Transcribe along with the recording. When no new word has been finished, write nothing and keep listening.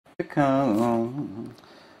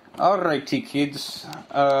Alrighty, kids.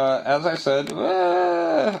 As I said,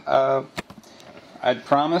 I'd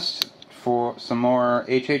promised for some more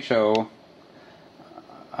HHO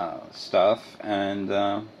stuff, and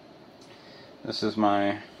this is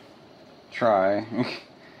my try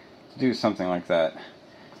to do something like that.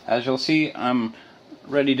 As you'll see, I'm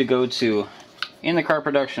ready to go to in-the-car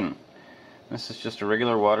production. This is just a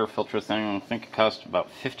regular water filter thing. I think it cost about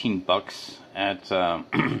 15 bucks at a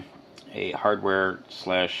hardware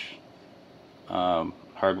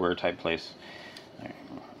type place. I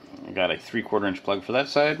got a 3/4 inch plug for that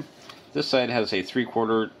side. This side has a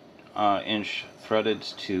 3/4 inch threaded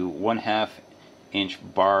to 1/2 inch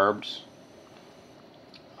barbed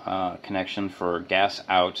connection for gas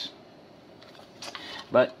out.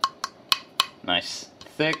 But nice,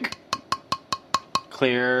 thick,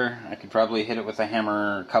 clear. I could probably hit it with a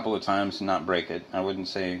hammer a couple of times and not break it. I wouldn't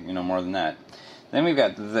say, more than that. Then we've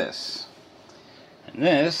got this. And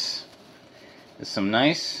this is some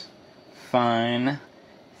nice, fine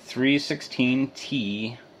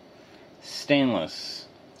 316T stainless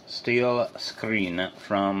steel screen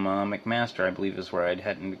from McMaster, I believe is where I'd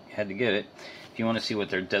had to get it. If you want to see what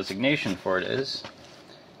their designation for it is,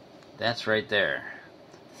 that's right there.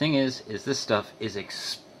 Thing is this stuff is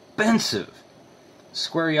expensive.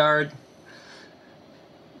 Square yard,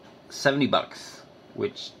 70 bucks,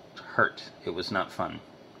 which hurt. It was not fun.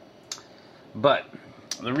 But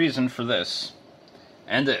the reason for this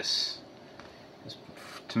and this is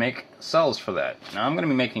to make cells for that. Now I'm going to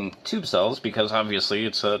be making tube cells because obviously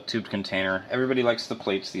it's a tubed container. Everybody likes the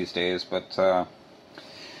plates these days, but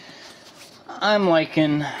I'm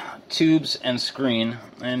liking tubes and screen.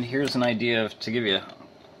 And here's an idea to give you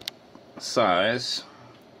size.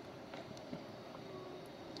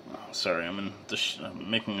 Sorry, I'm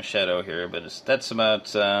making a shadow here, but that's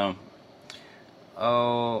about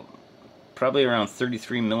probably around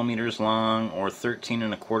 33 millimeters long or 13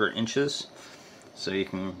 1/4 inches. So you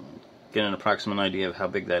can get an approximate idea of how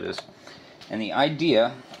big that is. And the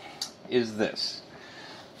idea is this.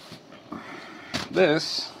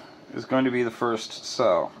 This is going to be the first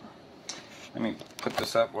cell. Let me put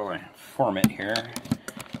this up while I form it here.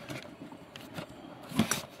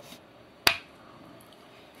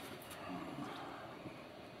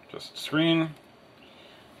 Just screen.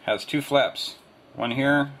 Has two flaps. One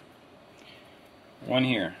here, one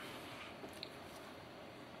here.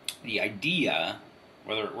 The idea,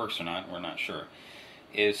 whether it works or not, we're not sure,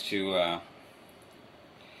 is to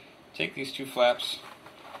take these two flaps,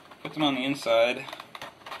 put them on the inside,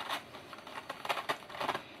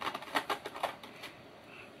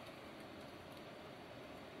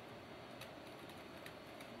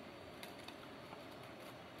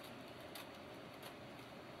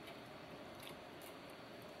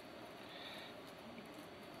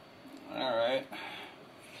 Alright,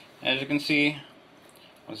 as you can see,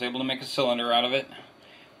 I was able to make a cylinder out of it.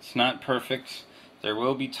 It's not perfect. There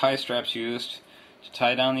will be tie straps used to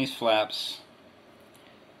tie down these flaps,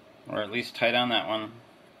 or at least tie down that one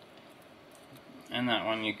and that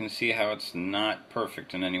one. You can see how it's not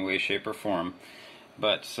perfect in any way, shape, or form.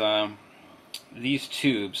 But these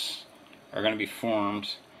tubes are going to be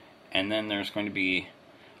formed, and then there's going to be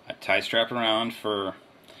a tie strap around for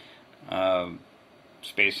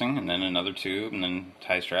spacing, and then another tube, and then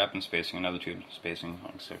tie strap and spacing, another tube, spacing.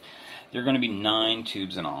 So there are going to be 9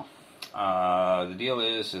 tubes in all. The deal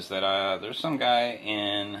is that there's some guy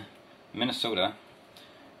in Minnesota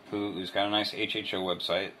who's got a nice HHO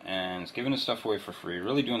website and is giving his stuff away for free,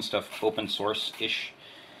 really doing stuff open source-ish,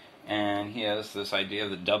 and he has this idea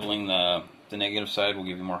that doubling the negative side will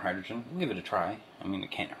give you more hydrogen. We'll give it a try. I mean, it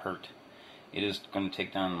can't hurt. It is going to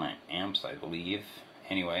take down my amps, I believe,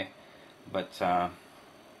 anyway, but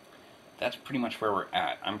that's pretty much where we're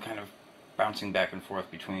at. I'm kind of bouncing back and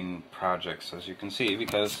forth between projects, as you can see,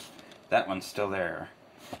 because that one's still there.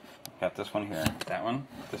 Got this one here, that one,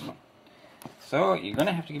 this one. So you're going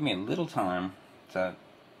to have to give me a little time to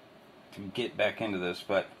get back into this,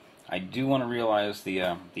 but I do want to realize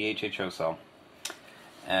the HHO cell,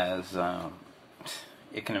 as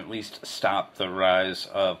it can at least stop the rise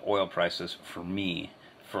of oil prices for me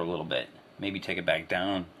for a little bit. Maybe take it back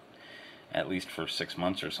down, at least for 6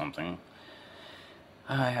 months or something.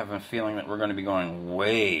 I have a feeling that we're going to be going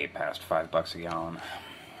way past $5 a gallon.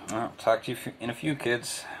 Well, talk to you in a few,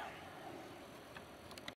 kids.